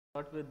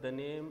Start with the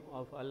name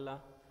of Allah,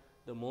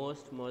 the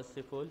most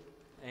merciful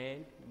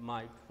and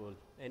mightful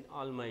and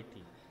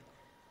almighty.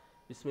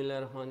 Bismillah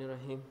ar-Rahman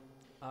ar-Rahim.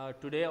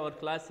 Today our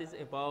class is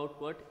about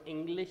what?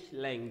 English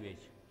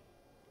language.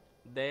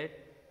 That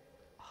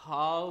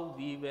how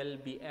we will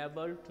be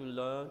able to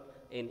learn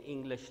in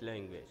English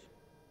language.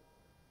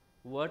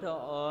 What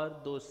are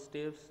those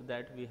steps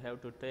that we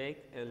have to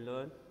take and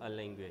learn a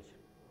language?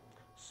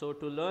 So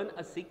to learn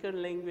a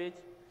second language,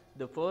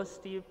 the first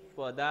step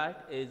for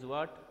that is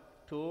what?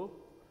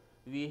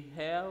 We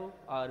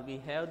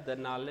have the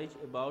knowledge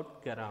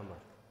about grammar.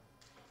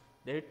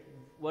 That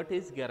what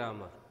is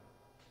grammar?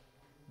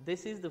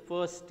 This is the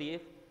first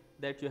step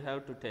that you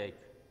have to take.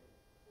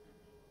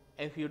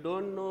 If you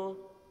don't know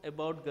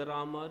about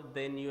grammar,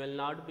 then you will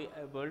not be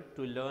able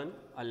to learn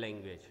a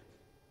language.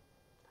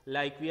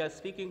 Like we are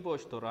speaking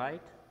Pashto,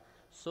 right?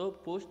 So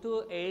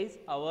Pashto is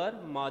our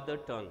mother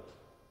tongue.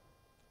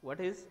 What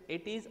is?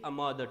 It is a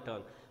mother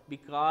tongue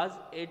because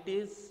it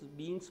is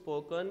being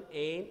spoken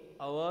in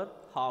our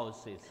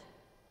houses.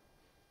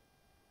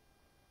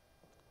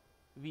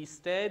 We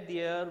stayed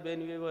there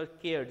when we were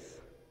kids.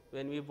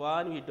 When we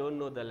born, we don't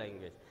know the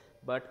language.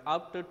 But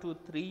after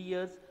 2-3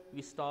 years,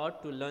 we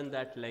start to learn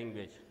that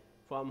language.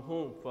 From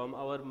whom? From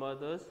our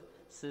mothers,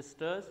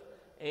 sisters,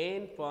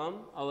 and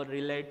from our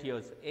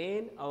relatives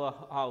in our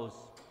house.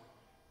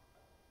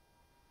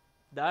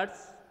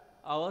 That's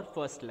our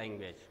first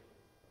language.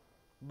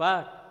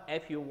 But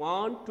if you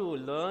want to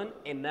learn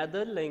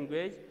another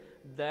language,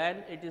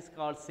 then it is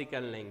called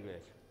second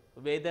language.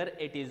 Whether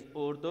it is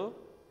Urdu,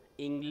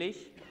 English,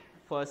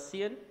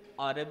 Persian,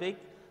 Arabic,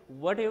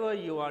 whatever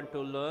you want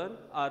to learn,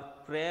 or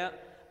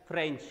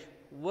French,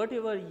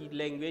 whatever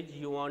language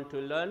you want to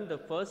learn, the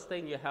first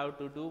thing you have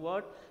to do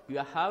what?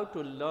 You have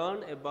to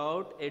learn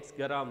about its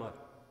grammar.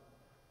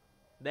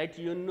 That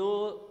you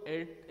know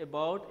it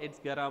about its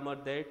grammar,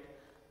 that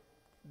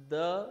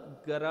the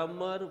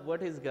grammar,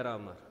 what is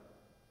grammar?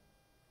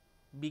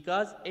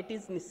 Because it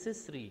is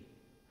necessary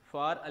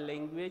for a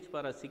language,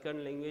 for a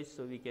second language,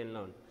 so we can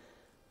learn.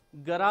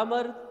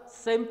 Grammar,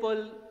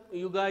 simple,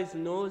 you guys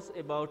knows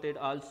about it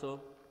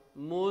also.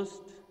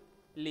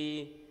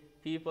 Mostly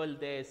people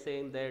they are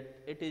saying that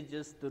it is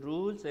just the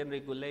rules and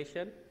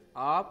regulation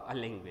of a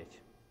language.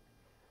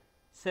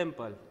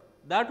 Simple.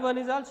 That one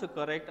is also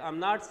correct. I'm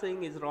not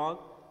saying is wrong,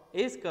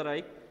 is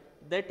correct.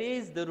 That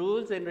is the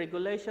rules and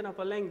regulation of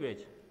a language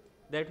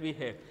that we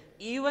have.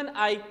 Even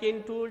I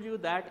can tell you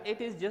that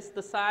it is just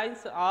the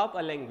science of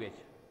a language.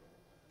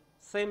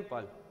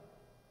 Simple.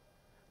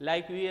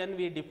 Like when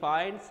we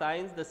define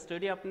science, the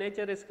study of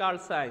nature is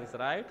called science,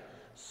 right?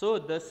 So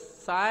the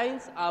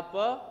science of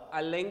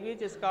a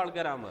language is called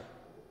grammar.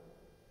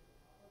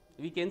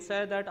 We can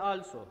say that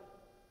also.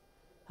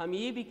 हम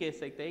ये भी कह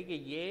सकते हैं कि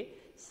ये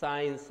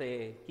science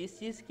है किस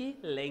चीज़ की?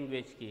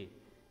 लैंग्वेज की.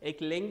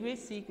 एक लैंग्वेज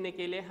सीखने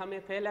के लिए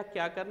हमें पहला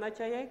क्या करना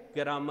चाहिए?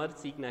 ग्रामर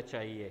सीखना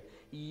चाहिए.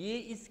 ये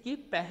इसकी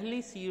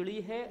पहली सीढ़ी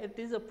है. It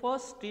is a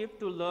first step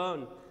to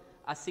learn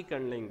a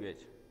second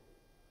language.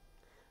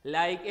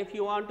 Like if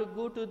you want to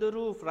go to the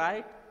roof,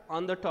 right,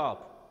 on the top,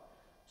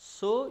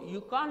 so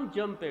you can't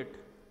jump it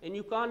and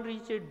you can't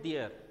reach it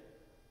there.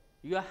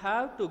 You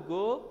have to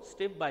go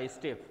step by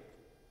step.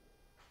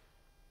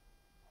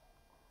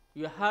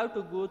 You have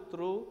to go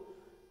through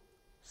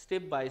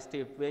step by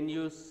step. When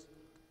you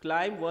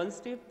climb one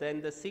step,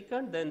 then the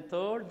second, then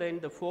third, then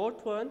the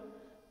fourth one,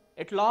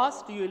 at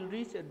last you will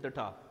reach at the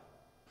top.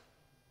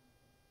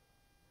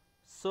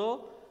 So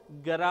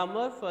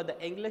grammar for the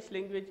English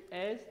language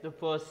is the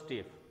first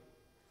step.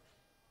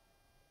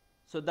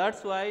 So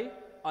that's why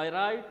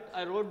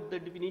I wrote the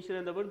definition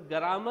in the word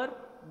grammar.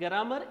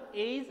 Grammar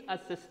is a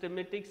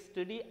systematic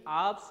study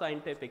of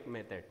scientific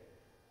method.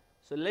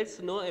 So let's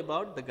know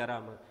about the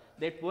grammar.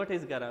 That what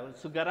is grammar?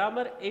 So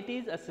grammar, it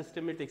is a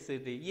systematic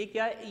study. ये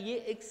क्या है? ये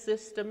एक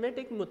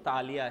systematic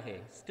मुतालिया है.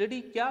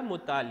 Study क्या?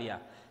 मुतालिया.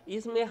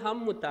 इसमें हम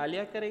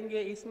मुतालिया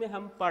करेंगे, इसमें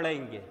हम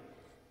पढ़ेंगे.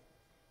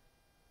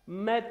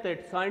 Method,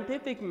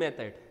 scientific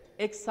method,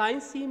 एक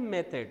साइंसी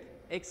method,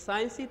 एक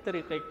साइंसी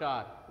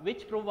तरीक़ेकार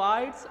which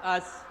provides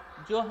us,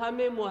 जो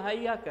हमें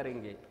मुहैया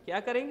करेंगे. क्या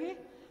करेंगे?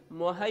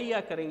 मुहैया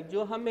करेंगे.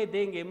 जो हमें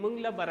देंगे.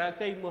 मुंगला बरा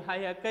कई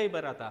मुहैया कई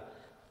बरा था.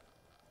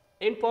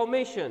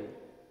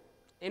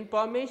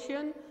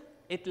 इंफॉर्मेशन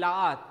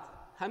इतलात,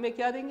 हमें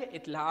क्या देंगे?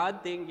 इतलात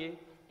देंगे.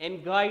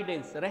 एंड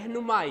गाइडेंस,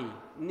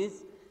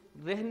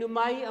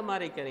 रहनुमाई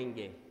हमारे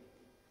करेंगे.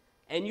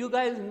 And you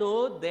guys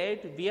know that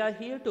we are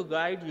here to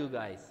guide you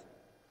guys.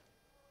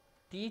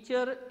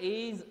 Teacher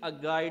is a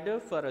guider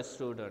for a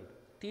student.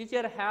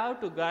 Teacher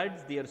have to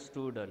guide their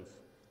students.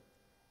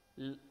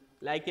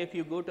 Like if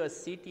you go to a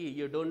city,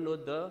 you don't know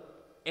the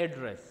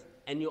address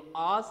and you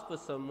ask for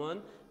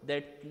someone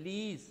that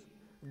please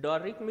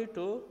direct me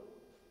to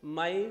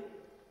my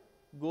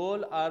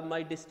goal or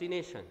my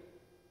destination.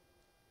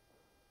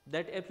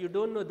 That if you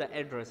don't know the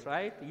address,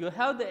 right? You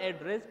have the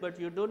address but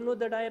you don't know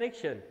the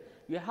direction.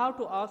 You have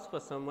to ask for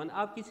someone.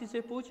 आप किसी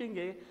से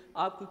पूछेंगे,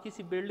 आपको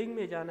किसी building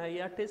में जाना है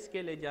या टेस्ट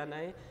के लिए जाना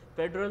है,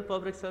 फेडरल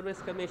पब्लिक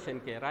सर्विस कमीशन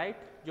के, राइट,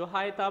 जो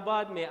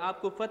हैदराबाद में,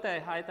 आपको पता है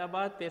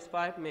हैदराबाद फेस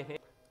 5 में है,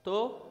 तो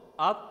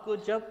आपको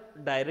जब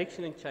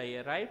डायरेक्शन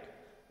चाहिए, राइट,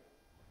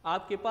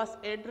 आपके पास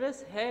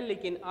एड्रेस है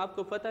लेकिन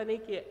आपको पता नहीं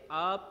कि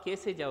आप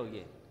कैसे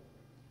जाओगे,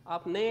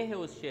 आप नए हैं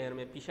उस शहर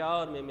में,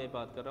 पेशावर में मैं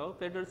बात कर रहा हूँ,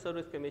 फेडरल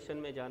सर्विस कमीशन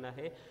में जाना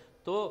है,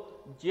 तो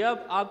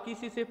जब आप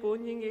किसी से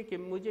पूछेंगे कि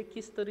मुझे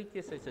किस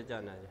तरीके से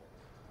जाना है,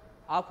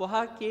 आप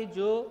वहाँ के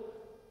जो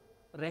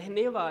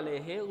रहने वाले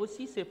हैं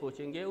उसी से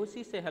पूछेंगे,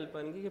 उसी से हेल्प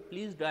करेंगे कि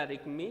please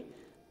direct me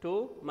to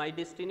my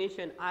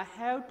destination, I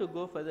have to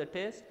go for the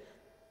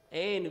test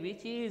and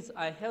which is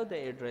I have the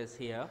address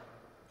here,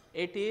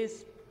 it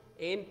is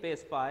in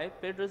page 5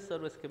 Federal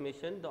Service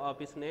Commission, the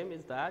office name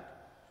is that,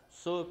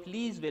 so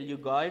please will you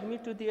guide me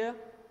to there,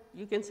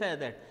 you can say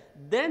that,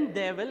 then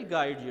they will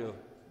guide you,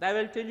 they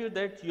will tell you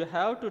that you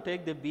have to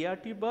take the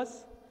BRT bus,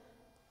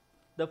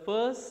 the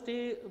first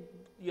day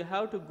you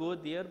have to go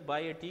there, buy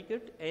a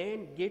ticket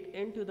and get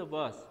into the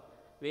bus,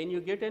 when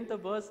you get into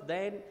the bus,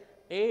 then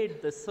at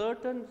the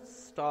certain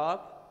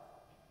stop,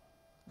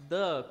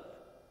 the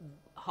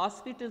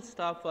hospital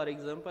stop for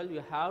example,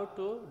 you have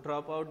to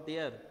drop out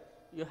there,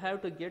 you have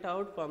to get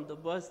out from the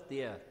bus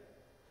there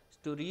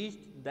to reach,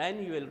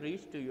 then you will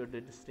reach to your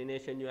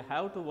destination, you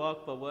have to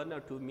walk for 1 or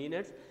 2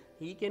 minutes,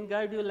 he can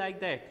guide you like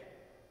that.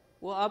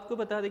 वो आपको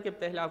बता दें कि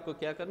पहले आपको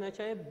क्या करना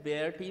चाहिए,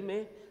 BRT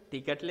में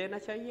टिकट लेना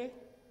चाहिए,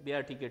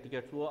 BRT के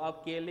टिकट वो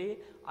आपके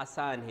लिए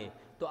आसान है,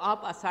 तो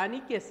आप आसानी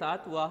के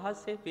साथ वहाँ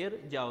से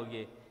फिर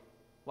जाओगे,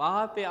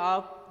 वहाँ पे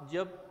आप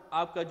जब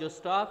आपका जो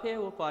स्टाफ है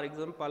वो फॉर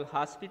एग्जांपल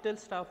हॉस्पिटल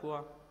स्टाफ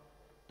हुआ,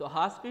 तो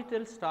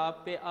हॉस्पिटल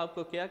स्टाफ पे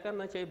आपको क्या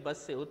करना चाहिए, बस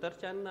से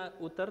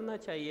उतरना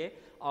चाहिए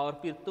और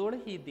फिर थोड़ी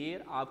ही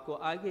देर आपको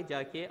आगे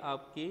जाके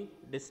आपकी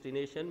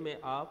डेस्टिनेशन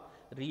में आप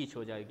रीच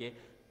हो जाएंगे।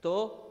 तो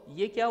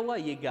ये क्या हुआ,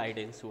 ये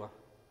गाइडेंस हुआ,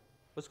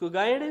 उसको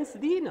गाइडेंस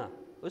दी ना,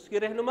 उसकी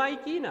रहनुमाई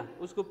की ना,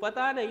 उसको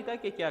पता नहीं था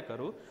कि क्या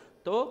करूँ,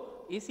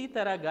 तो इसी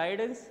तरह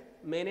गाइडेंस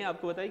मैंने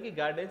आपको बताया कि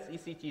गाइडेंस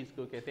इसी चीज़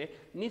को कहते हैं।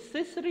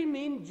 नेसेसरी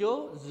मीन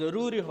जो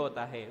ज़रूरी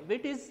होता है,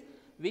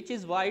 which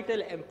is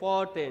vital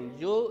important,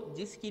 जो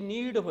जिसकी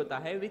नीड होता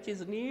है, which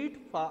is need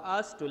for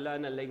us to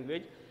learn a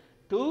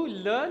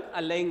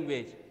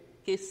language,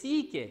 कि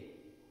सीखे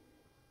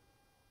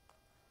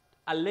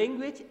a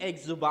language,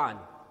 एक जुबान।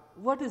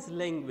 What is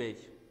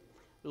language?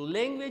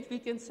 Language we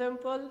can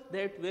sample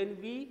that when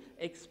we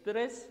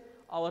express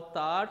our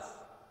thoughts,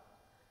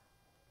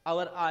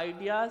 our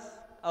ideas,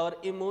 our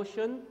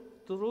emotion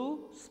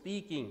through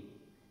speaking,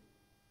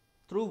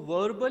 through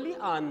verbally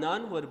or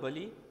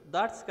non-verbally,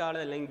 that's called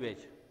a language.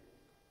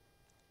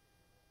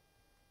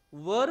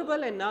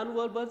 Verbal and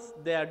non-verbals,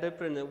 they are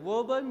different.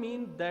 Verbal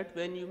means that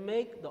when you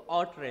make the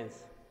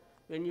utterance,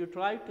 when you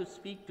try to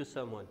speak to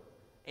someone,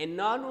 and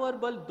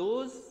non-verbal,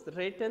 those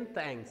written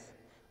things,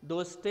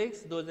 those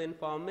texts, those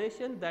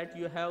information that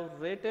you have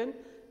written,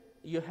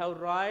 you have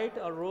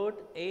wrote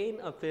in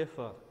a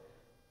paper,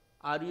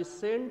 or you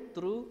send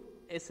through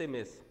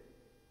SMS.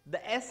 The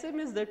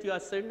SMS that you are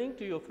sending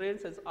to your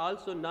friends is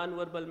also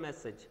non-verbal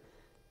message.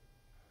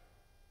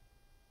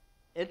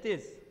 It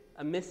is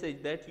a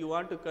message that you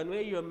want to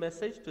convey your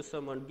message to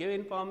someone, give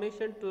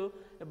information to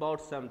about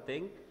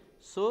something.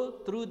 So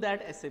through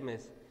that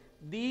SMS,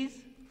 these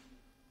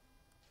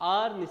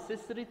are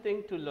necessary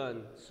thing to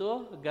learn.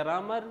 So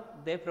grammar,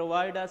 they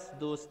provide us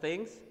those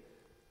things.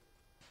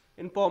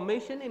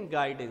 Information and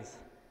guidance,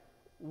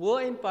 वो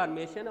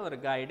information और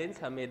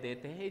guidance हमें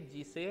देते हैं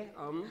जिसे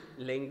हम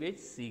language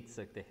सीख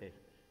सकते हैं।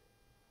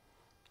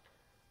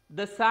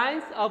 The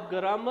science of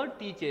grammar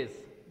teachers,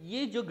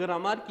 ये जो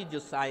ग्रामर की जो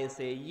साइंस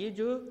है, ये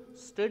जो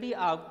स्टडी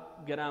ऑफ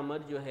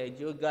ग्रामर जो है,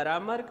 जो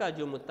ग्रामर का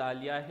जो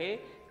मुतालिया है,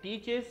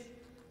 teach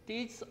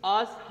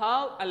us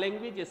how a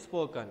language is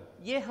spoken,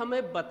 ये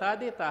हमें बता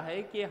देता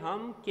है कि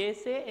हम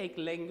कैसे एक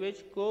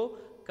लैंग्वेज को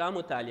का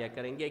मुतालिया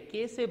करेंगे,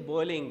 कैसे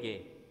बोलेंगे,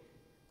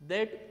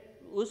 दैट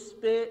उस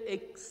पे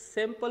एक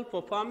सिंपल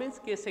परफॉर्मेंस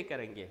कैसे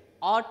करेंगे,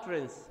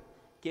 ऑटरेंस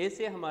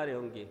कैसे हमारे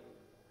होंगे।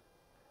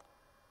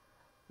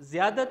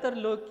 ज़्यादातर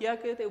लोग क्या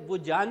कहते हैं, वो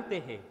जानते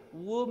हैं,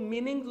 वो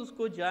मीनिंग्स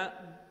उसको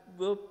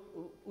वो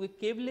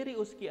वोकैबुलरी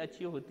उसकी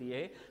अच्छी होती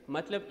है,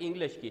 मतलब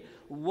इंग्लिश की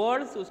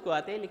वर्ड्स उसको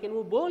आते हैं, लेकिन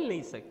वो बोल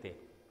नहीं सकते,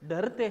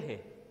 डरते हैं।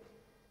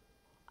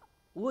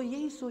 वो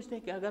यही सोचते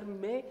हैं कि अगर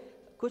मैं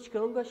कुछ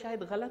कहूँगा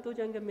शायद गलत हो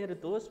जाएंगे, मेरे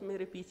दोस्त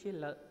मेरे पीछे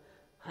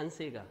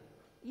हंसेगा,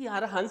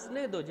 यार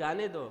हंसने दो,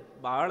 जाने दो,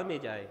 बाढ़ में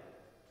जाए।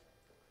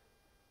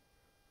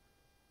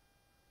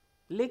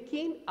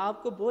 लेकिन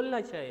आपको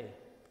बोलना चाहिए,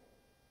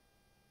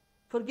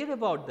 forget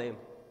about them.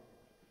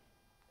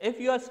 If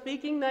you are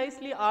speaking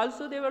nicely,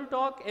 also they will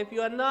talk. If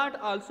you are not,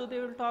 also they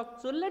will talk.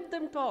 So let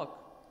them talk.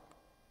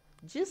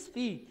 Just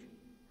speak.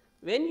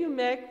 When you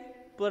make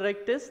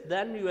practice,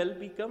 then you will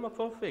become a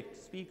perfect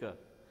speaker.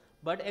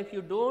 But if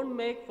you don't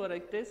make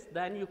practice,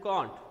 then you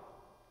can't.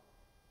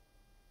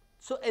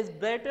 So it's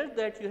better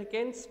that you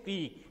can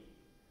speak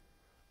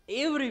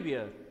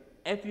everywhere.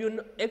 if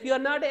you are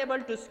not able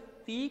to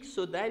speak,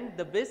 so then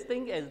the best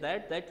thing is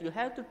that you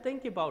have to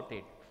think about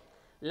it.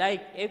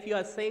 Like if you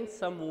are saying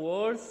some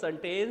words,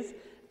 sentence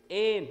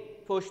in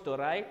Pashto,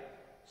 right?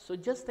 So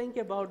just think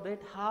about that,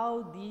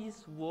 how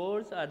these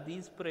words or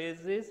these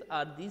phrases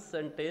or these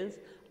sentence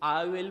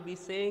I will be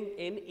saying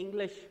in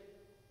English.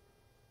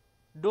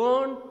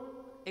 Don't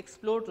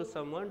explore to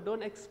someone,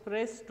 don't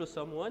express to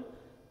someone,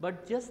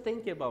 but just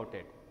think about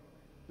it.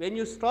 When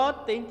you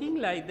start thinking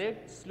like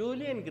that,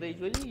 slowly and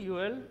gradually you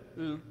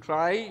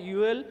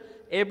will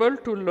able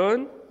to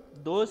learn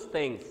those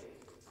things.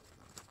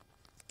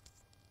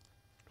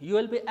 You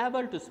will be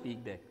able to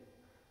speak that.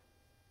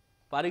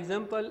 For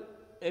example,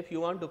 if you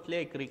want to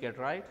play cricket,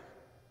 right?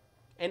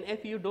 And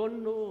if you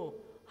don't know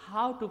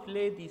how to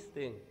play these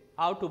things,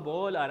 how to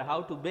bowl or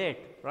how to bat,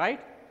 right?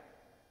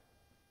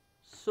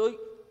 So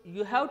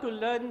you have to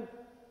learn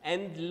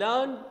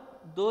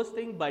those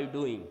things by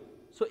doing.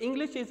 So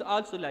English is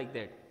also like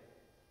that.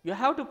 You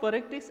have to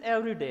practice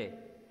every day,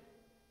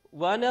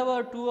 1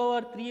 hour, 2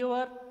 hour, 3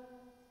 hour,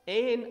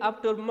 and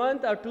after a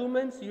month or 2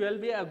 months you will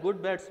be a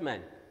good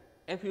batsman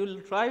if you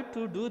will try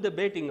to do the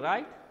batting,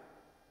 right?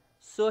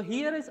 So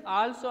here is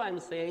also I am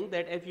saying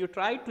that if you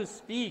try to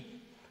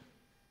speak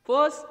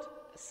first,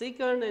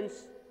 second, and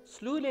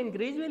slowly and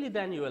gradually,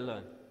 then you will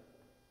learn.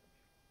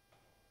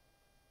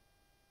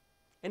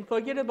 And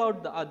forget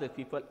about the other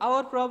people.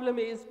 Our problem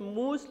is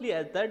mostly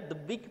as that the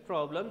big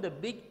problem, the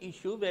big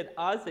issue with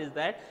us is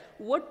that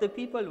what the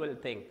people will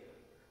think.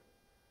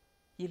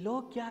 ये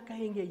लोग क्या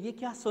कहेंगे, ये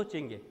क्या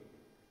सोचेंगे,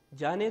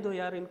 जाने दो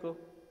यार इनको,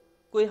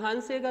 कोई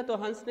हंसेगा तो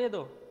हंसने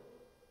दो,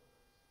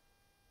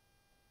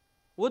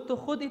 वो तो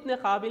खुद इतने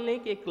काबिल नहीं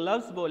कि एक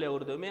लफ्ज़ बोले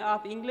उर्दू में,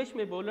 आप इंग्लिश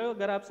में बोलो,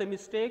 अगर आपसे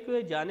मिस्टेक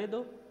हुए जाने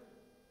दो।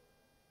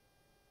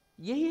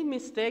 यही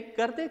मिस्टेक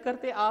करते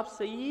करते आप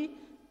सही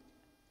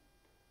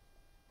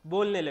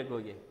बोलने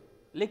लगोगे,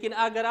 लेकिन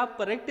अगर आप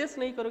प्रैक्टिस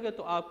नहीं करोगे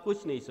तो आप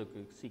कुछ नहीं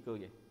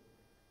सीखोगे।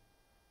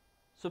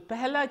 सो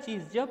पहला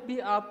चीज़, जब भी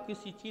आप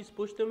किसी चीज़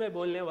पुश्तो में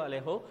बोलने वाले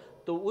हो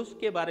तो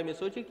उसके बारे में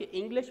सोचो कि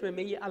इंग्लिश में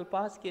मैं ये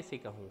अल्फाज कैसे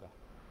कहूँगा।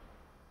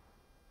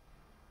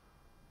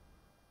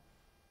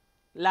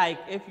 Like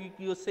if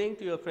you saying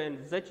to your friend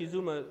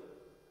Zachizuma,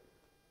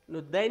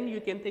 no, then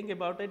you can think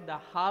about it,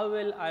 how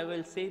will I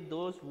will say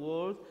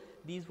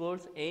these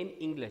words in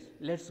English.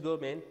 Let's go,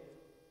 man.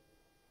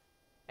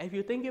 If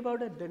you think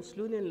about it, then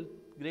slowly and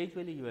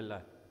gradually you will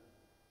learn.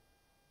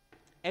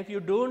 If you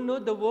don't know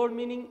the word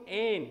meaning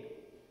and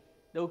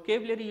the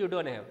vocabulary you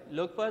don't have,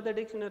 look for the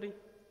dictionary,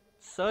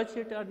 search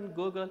it on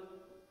Google,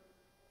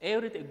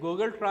 everything,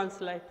 Google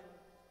Translate.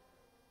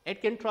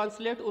 It can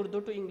translate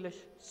Urdu to English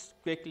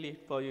quickly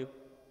for you.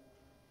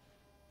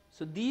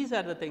 So these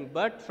are the things,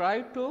 but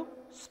try to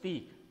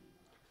speak.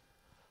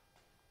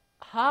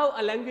 How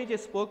a language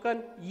is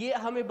spoken, ये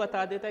हमें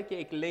बता देता है कि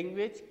एक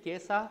language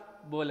कैसा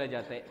बोला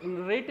जाता है। In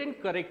written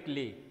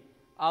correctly,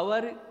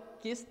 और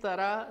किस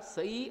तरह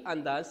सही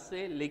अंदाज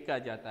से लिखा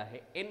जाता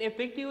है। In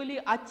effectively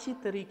अच्छी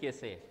तरीके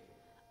से,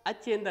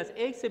 अच्छे अंदाज,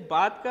 एक से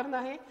बात करना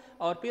है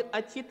और फिर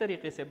अच्छी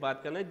तरीके से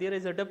बात करना है। There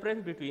is a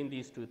difference between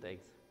these two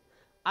things.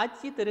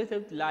 अच्छी तरह से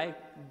like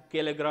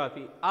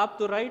calligraphy, आप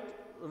तो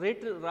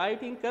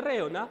राइटिंग कर रहे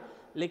हो ना,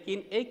 लेकिन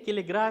एक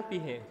कैलीग्राफी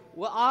है,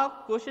 वो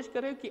आप कोशिश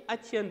करें कि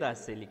अच्छे अंदाज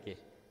से लिखे।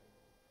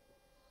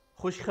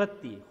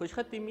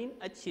 खुशखती मीन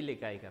अच्छी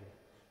लिखाई करना।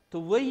 तो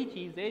वही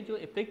चीज़ है जो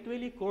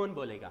इफेक्टिवली कौन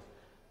बोलेगा।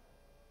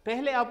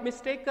 पहले आप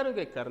मिस्टेक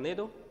करोगे, करने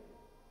दो,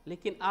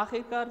 लेकिन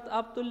आखिरकार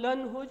आप तो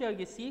लर्न हो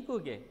जाओगे,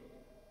 सीखोगे।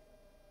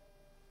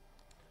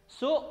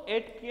 So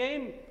it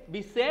can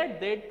be said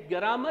that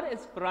grammar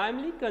is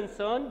primarily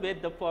concerned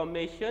with the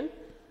formation.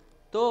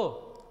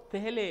 तो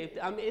पहले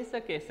हम ऐसा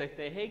कह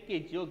सकते हैं कि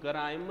जो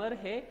ग्रामर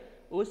है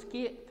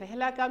उसकी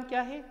पहला काम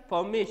क्या है,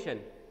 फॉर्मेशन,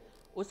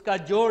 उसका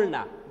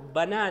जोड़ना,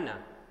 बनाना।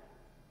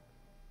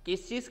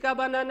 किस चीज़ का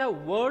बनाना,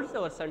 वर्ड्स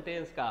और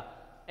सेंटेंस का।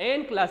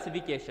 एंड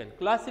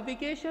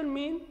क्लासिफिकेशन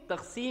मीन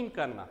तकसीम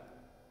करना,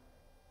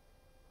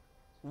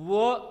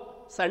 वो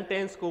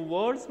सेंटेंस को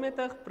वर्ड्स में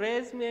तक,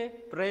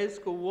 फ्रेज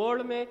को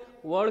वर्ड में,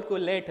 वर्ड को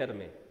लेटर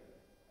में।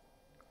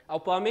 और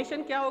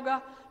फॉर्मेशन क्या होगा,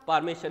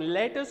 फॉर्मेशन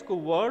लेटर्स को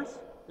words,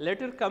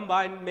 letter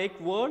combine make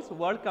words,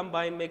 word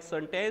combine make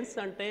sentence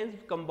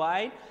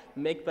combine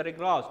make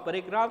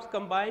paragraphs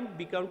combine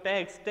become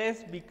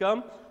text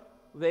become,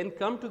 when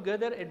come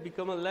together it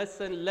become a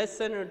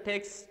lesson and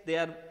text, they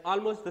are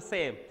almost the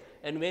same,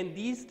 and when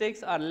these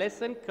texts are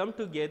lesson come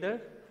together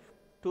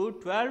to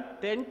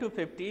 10 to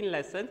 15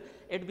 lessons,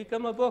 it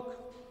become a book.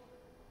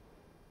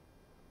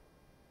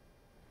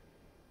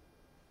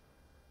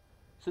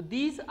 So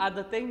these are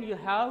the things you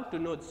have to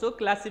know. So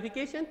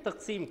classification,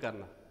 तकसीम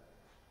करना,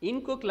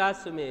 इनको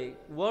class में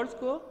words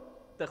को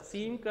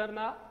तकसीम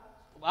करना,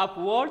 आप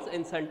words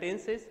and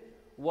sentences,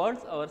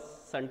 words और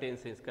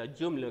sentences का,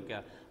 जुमलों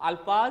का,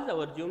 अल्फाज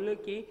और जुमलों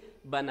की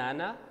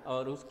बनाना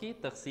और उसकी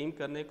तकसीम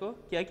करने को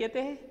क्या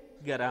कहते हैं,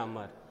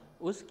 ग्रामर।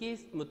 उसकी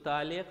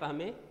मुतालिक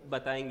हमें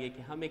बताएंगे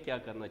कि हमें क्या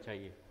करना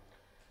चाहिए।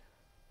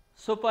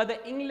 So for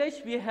the English,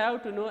 we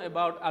have to know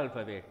about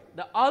alphabet.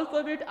 The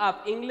alphabet of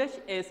English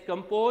is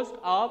composed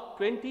of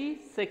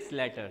 26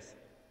 letters.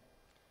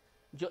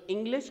 जो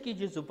इंग्लिश की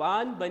जो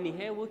ज़ुबान बनी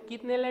है वो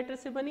कितने लेटर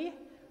से बनी है?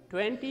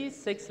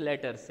 26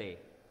 लेटर से.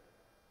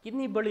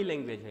 कितनी बड़ी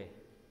लैंग्वेज है?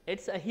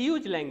 It's a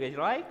huge language,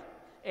 right?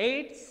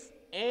 It's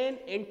an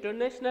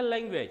international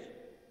language.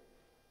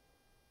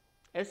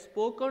 It's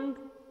spoken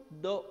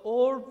the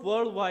whole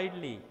world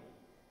widely.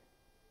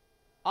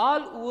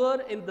 All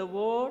over in the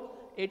world,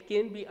 it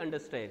can be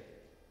understood.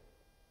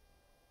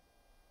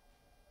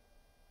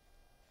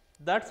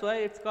 That's why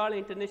it's called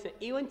international.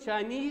 Even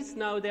Chinese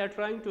now they are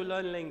trying to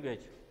learn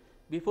language.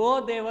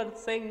 Before they were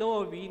saying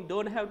no, we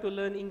don't have to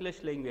learn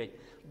English language.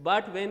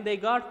 But when they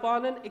got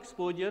foreign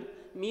exposure,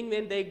 mean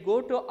when they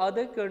go to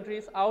other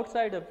countries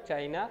outside of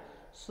China,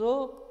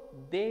 so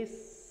they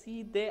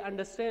see, they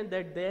understand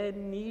that they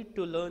need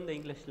to learn the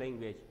English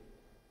language.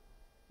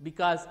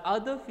 Because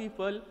other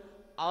people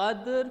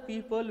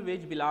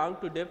which belong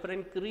to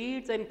different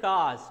creeds and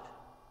castes,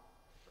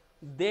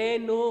 they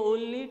know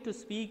only to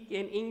speak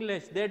in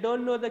English, they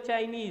don't know the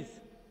Chinese.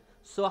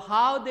 So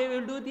how they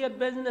will do their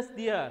business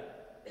there?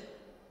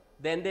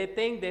 Then they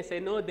think, they say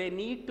no, they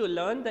need to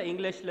learn the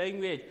English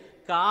language,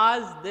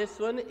 cause this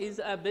one is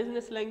a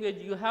business language.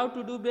 You have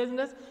to do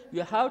business,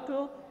 you have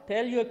to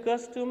tell your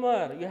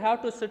customer, you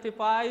have to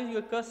certify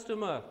your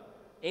customer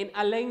in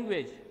a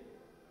language.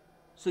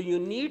 So you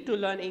need to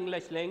learn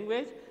English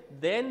language.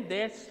 Then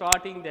they're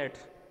starting that.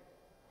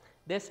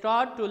 They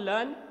start to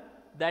learn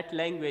that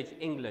language,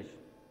 English.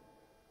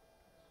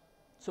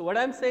 So what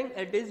I'm saying,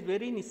 it is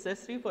very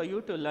necessary for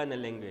you to learn a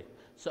language.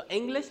 So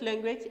English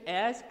language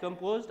is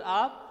composed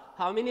of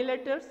how many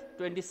letters?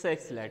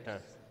 26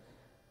 letters.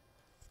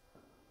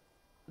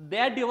 They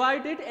are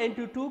divided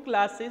into two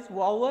classes,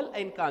 vowel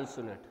and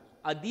consonant.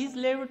 These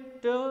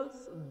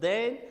letters,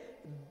 then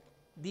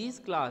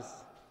these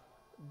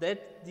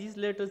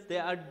letters, they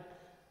are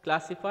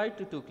classified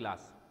to two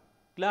classes.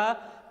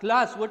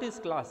 Class, what is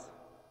class?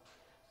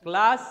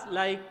 Class,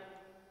 like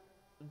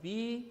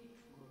we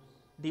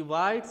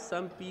divide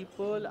some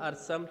people or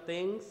some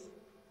things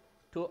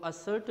to a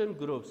certain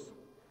groups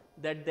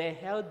that they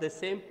have the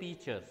same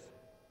features.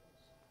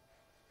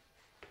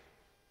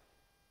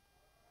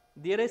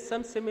 There is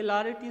some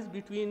similarities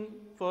between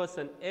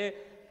person,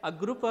 a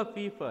group of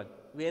people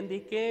when they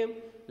came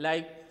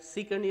like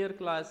second year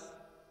class,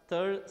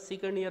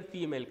 second year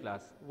female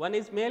class. One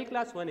is male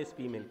class, one is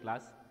female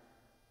class.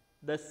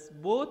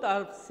 Both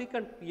are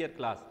second year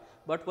class,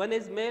 but one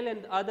is male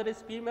and the other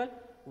is female.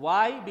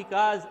 Why?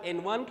 Because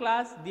in one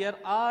class there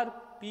are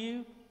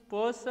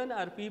person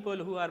or people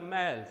who are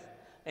males,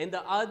 and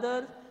the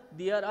other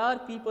there are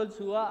people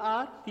who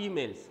are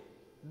females.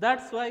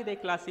 That's why they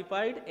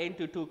classified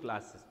into two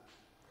classes.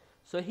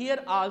 So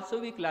here also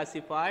we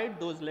classified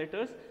those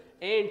letters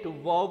into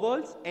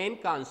vowels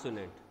and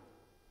consonant.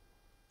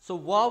 So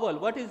vowel,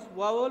 what is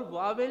vowel?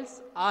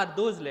 Vowels are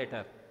those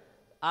letters,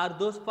 are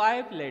those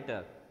 5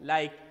 letters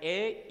like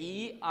A,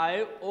 E,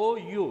 I, O,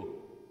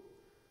 U.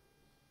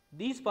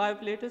 These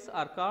 5 letters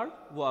are called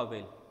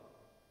vowel.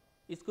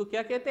 इसको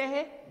क्या कहते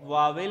हैं?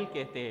 Vowel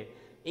कहते हैं.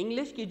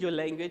 English की जो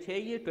language है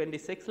ये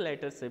 26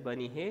 लेटर से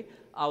बनी है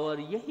और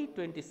यही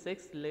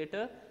 26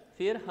 लेटर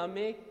फिर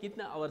हमें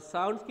कितना और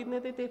साउंड्स कितने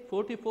देते?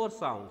 44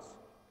 sounds.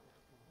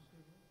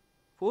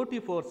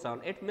 44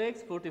 sound. It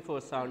makes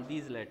 44 sound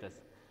these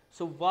letters.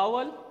 So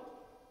vowel,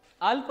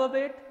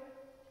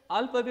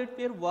 alphabet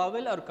फिर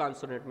वावेल और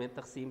कॉन्सोनेंट में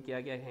तकसीम किया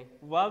गया है.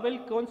 वावेल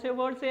कौन से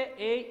वर्ड से?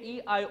 ए, ई,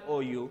 आई,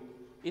 ओ, यू.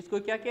 इसको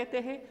क्या कहते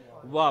हैं?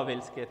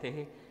 वावेल्स कहते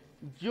हैं.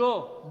 जो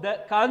द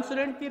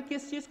कॉन्सोनेंट फिर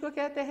किस चीज़ को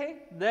कहते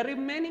हैं? The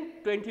remaining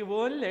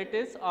 21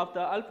 letters of the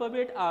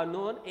alphabet are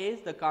known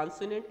as the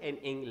consonant in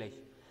English.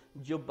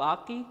 जो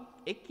बाकी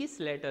 21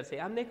 लेटर है,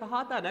 हमने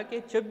कहा था ना कि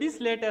 26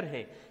 लेटर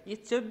है, ये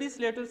 26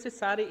 लेटर से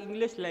सारी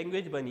इंग्लिश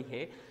लैंग्वेज बनी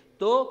है.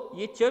 तो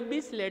ये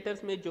 26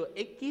 लेटर्स में जो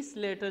 21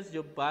 लेटर्स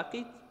जो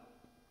बाकी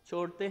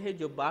छोड़ते हैं,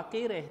 जो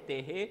बाकी रहते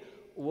हैं,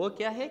 वो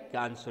क्या है?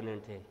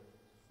 कॉन्सोनेंट है.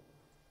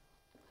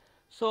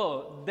 So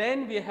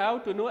then we have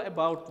to know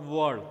about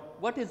word.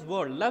 What is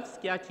word? लफ्ज़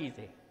क्या चीज़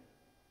है?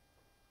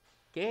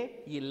 के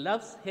ये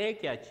लफ्ज़ है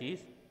क्या चीज़?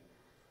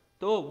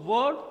 तो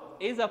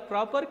word is a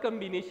proper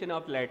combination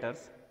of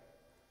letters.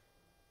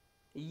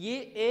 ये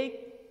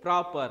एक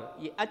प्रॉपर,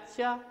 ये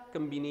अच्छा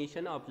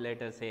कम्बिनेशन ऑफ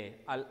लेटर्स है.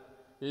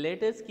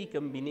 लेटर्स की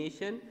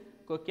कम्बिनेशन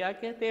को क्या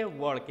कहते हैं?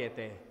 वर्ड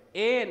कहते हैं.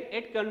 And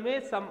it convey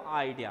some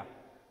idea,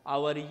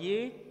 और ये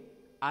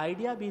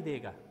आइडिया भी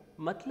देगा,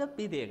 मतलब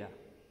भी देगा.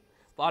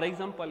 For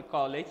example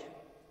college.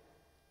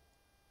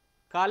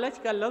 कॉलेज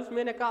का लफ्ज़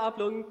मैंने कहा, आप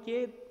लोगों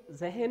के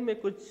जहन में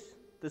कुछ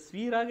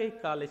तस्वीर आ गई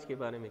कॉलेज के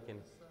बारे में? क्या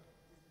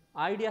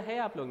आइडिया है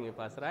आप लोगों के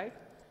पास? राइट.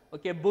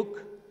 ओके.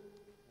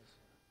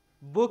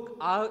 बुक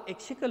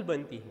एक शक्ल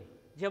बनती है.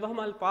 जब हम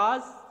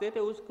अल्फाज देते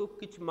उसको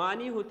कुछ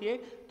मानी होती है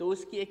तो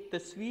उसकी एक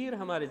तस्वीर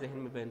हमारे जहन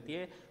में बनती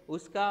है,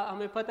 उसका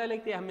हमें पता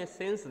लगता है, हमें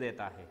सेंस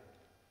देता है.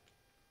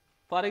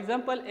 For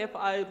example if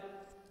I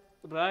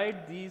right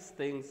these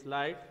things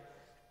like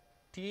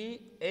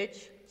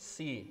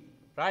THC,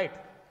 right.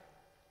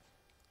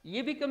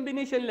 ये भी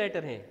कम्बिनेशन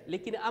लेटर है,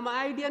 लेकिन हम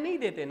आइडिया नहीं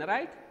देते ना,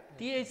 right?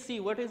 THC,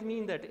 what is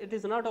mean that? It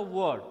is not a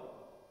word,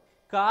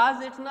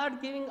 cause it's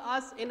not giving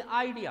us an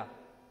idea.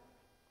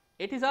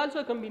 It is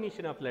also a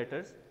combination of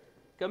letters.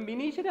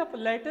 Combination of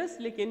letters,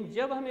 लेकिन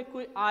जब हमें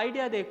कोई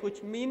आइडिया दे,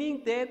 कुछ मीनिंग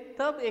दे,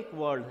 तब एक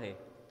वर्ड है।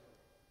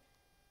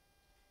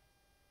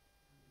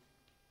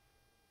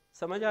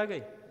 समझ आ गई?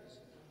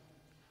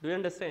 Do you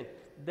understand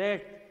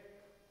that?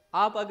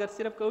 आप अगर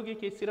सिर्फ कहोगे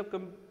कि सिर्फ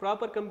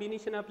प्रॉपर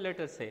कम्बिनेशन ऑफ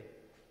लेटर्स है,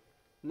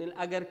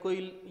 अगर कोई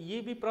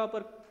ये भी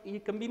प्रॉपर ये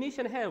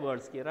कम्बिनेशन है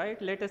वर्ड्स की,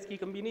 राइट? लेटर्स की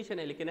कम्बिनेशन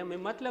है, लेकिन हमें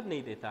मतलब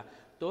नहीं देता,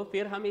 तो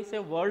फिर हम इसे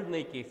वर्ड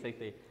नहीं कह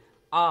सकते।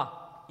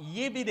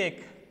 ये भी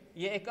देख,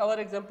 ये एक और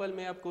एग्जांपल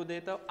मैं आपको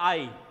देता हूँ।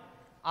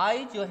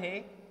 आई जो है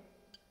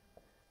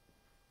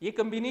ये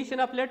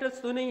कम्बिनेशन ऑफ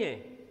लेटर्स तो नहीं है,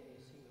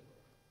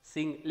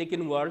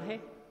 लेकिन वर्ड है।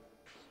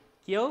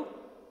 क्यों?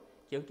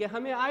 क्योंकि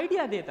हमें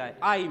आइडिया देता है।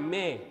 आई,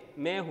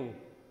 मैं हूँ,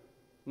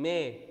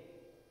 मैं,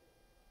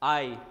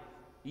 आई,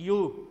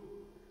 यू,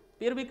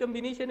 फिर भी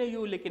कम्बिनेशन है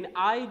यू, लेकिन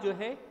आई जो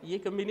है ये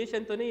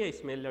कम्बिनेशन तो नहीं है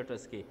इसमें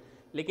लेटर्स की,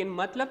 लेकिन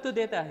मतलब तो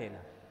देता है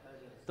ना,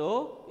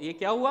 तो ये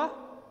क्या हुआ?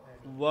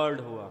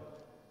 वर्ड हुआ।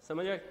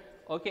 समझ आए?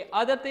 Okay,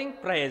 other thing,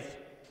 phrase,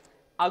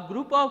 a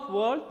group of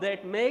words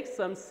that make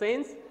some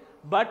sense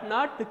but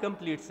not the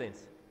complete sense.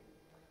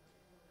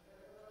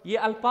 ये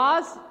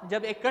अल्फाज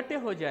जब इकट्ठे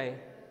हो जाए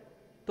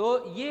तो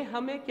ये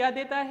हमें क्या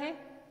देता है?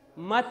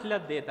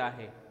 मतलब देता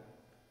है।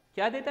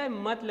 क्या देता है?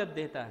 मतलब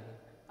देता है,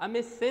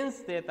 हमें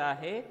सेंस देता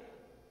है,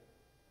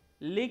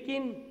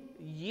 लेकिन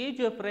ये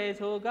जो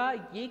फ्रेज होगा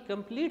ये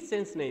कंप्लीट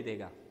सेंस नहीं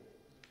देगा।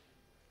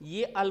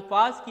 ये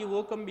अल्फाज की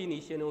वो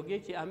कम्बिनेशन होगी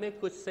कि हमें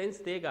कुछ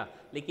सेंस देगा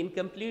लेकिन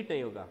कंप्लीट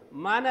नहीं होगा,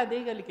 माना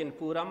देगा लेकिन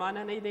पूरा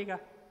माना नहीं देगा।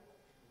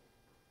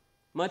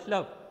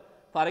 मतलब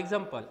for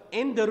example,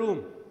 in the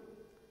room,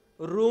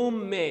 room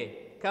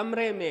में,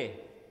 कमरे में,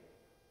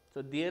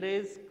 तो there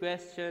is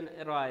question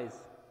arise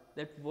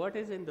that what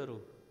is in the room,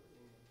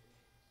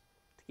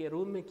 कि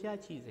रूम में क्या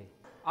चीज़ है।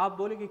 आप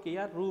बोलेंगे कि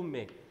यार रूम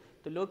में,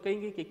 तो लोग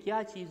कहेंगे कि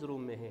क्या चीज़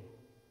रूम में है,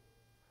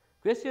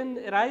 क्वेश्चन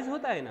अराइज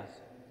होता है ना,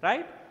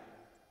 राइट?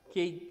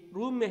 कि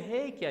रूम में है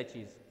क्या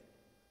चीज।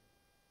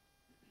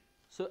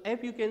 So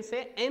if you can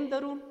say in the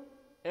room,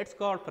 it's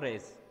called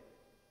phrase,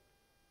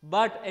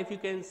 but if you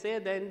can say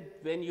then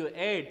when you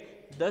add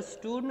the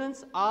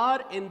students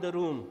are in the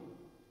room,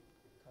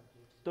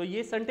 तो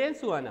ये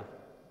सेंटेंस हुआ ना,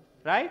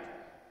 राइट?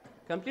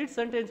 कंप्लीट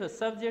सेंटेंस,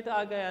 सब्जेक्ट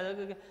आ गया,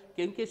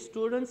 क्योंकि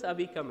students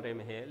अभी कमरे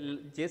में है,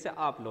 जैसे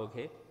आप लोग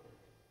हैं।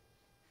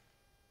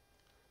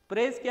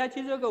 फ्रेज क्या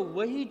चीज होगा?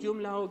 वही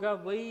जुमला होगा,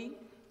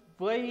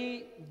 वही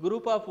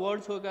ग्रुप ऑफ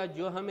वर्ड्स होगा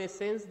जो हमें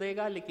सेंस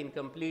देगा लेकिन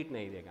कंप्लीट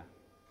नहीं देगा।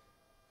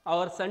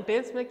 और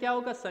सेंटेंस में क्या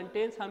होगा?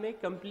 सेंटेंस हमें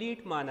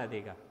कंप्लीट माना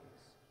देगा।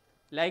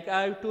 Like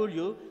I told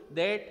you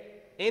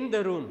that in the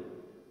room,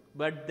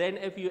 but then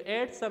if you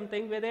add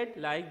something with it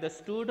like the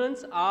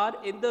students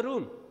are in the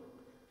room,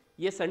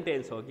 ये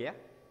सेंटेंस हो गया।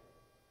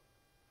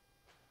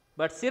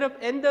 बट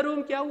सिर्फ इन द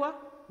रूम क्या हुआ?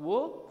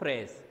 वो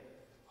फ्रेज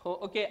हो।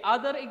 Okay,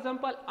 other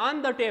example,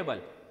 on the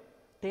table,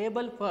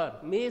 table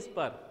पर, मेज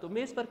पर, तो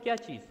मेज पर क्या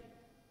चीज?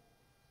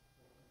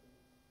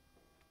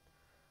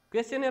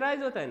 क्वेश्चन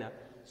अराइज होता है ना,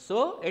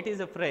 so it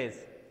is a phrase.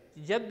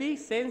 जब भी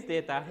सेंस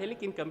देता है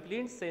लेकिन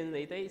कंप्लीट सेंस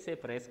नहीं देता, इसे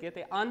फ्रेज कहते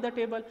हैं। On the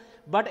table,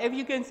 but if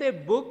you can say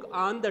book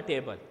on the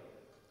table,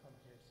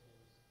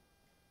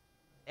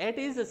 it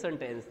is a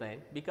sentence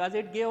then, because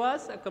it give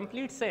us a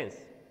complete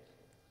sense.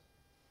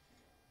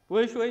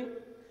 वही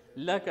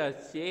लका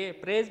से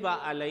फ्रेज बा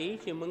अलई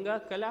कि मंगा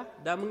कला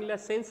दा मंगला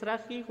सेंस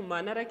राखी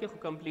माना रहा कि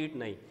कंप्लीट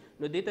नहीं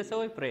नो देता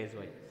सो फ्रेज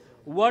वही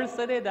वर्ड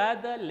सदे दा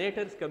द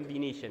लेटर्स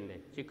कम्बिनेशन ने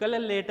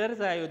चिकल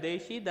लेटर्स आयो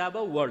देशी दा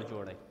बा वर्ड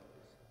जोड़े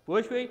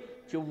वही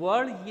कि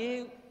वर्ड ये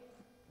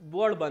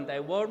वर्ड बनता है।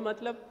 वर्ड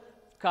मतलब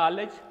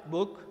कॉलेज,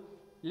 बुक,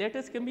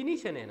 लेटर्स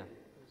कम्बिनेशन है ना,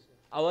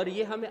 और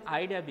ये हमें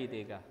आइडिया भी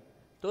देगा,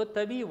 तो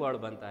तभी वर्ड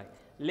बनता है।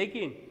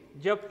 लेकिन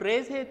जब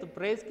फ्रेज है तो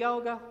फ्रेज क्या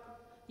होगा?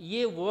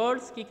 ये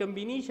वर्ड्स की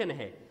कम्बिनेशन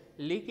है,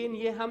 लेकिन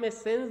ये हमें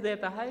सेंस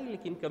देता है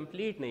लेकिन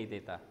कंप्लीट नहीं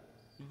देता।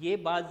 ये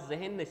बात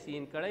जहन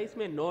नशीन करे,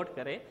 इसमें नोट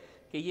करें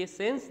कि ये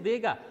सेंस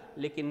देगा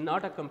लेकिन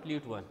not a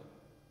complete one,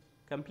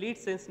 complete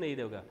sense नहीं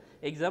देगा।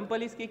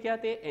 एग्जांपल इसके क्या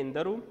थे? In the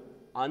room,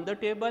 on the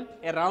table,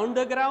 around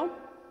the ground.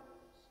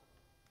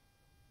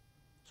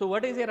 So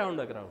what is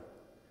around the ground?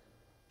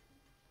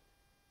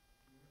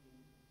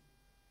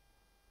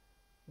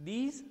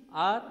 These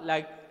are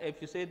like,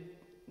 if you say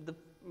the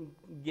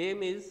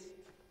game is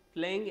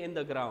playing in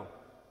the ground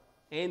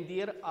and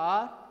there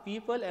are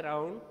people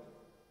around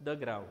the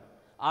ground,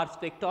 are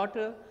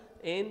spectator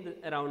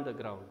around the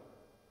ground.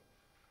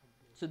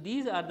 So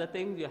these are the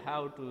things you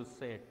have to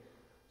say.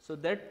 So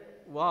that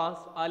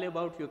was all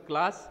about your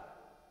class.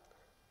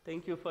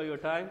 Thank you for your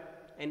time,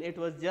 and it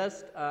was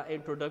just an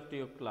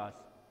introductory class.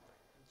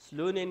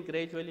 Slowly and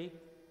gradually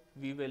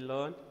we will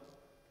learn,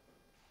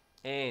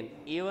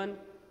 and even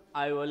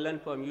I will learn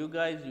from you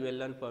guys, you will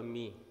learn from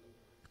me.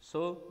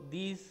 So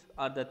these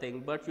are the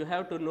things, but you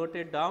have to note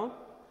it down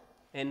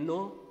and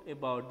know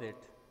about it.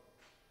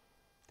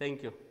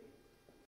 Thank you.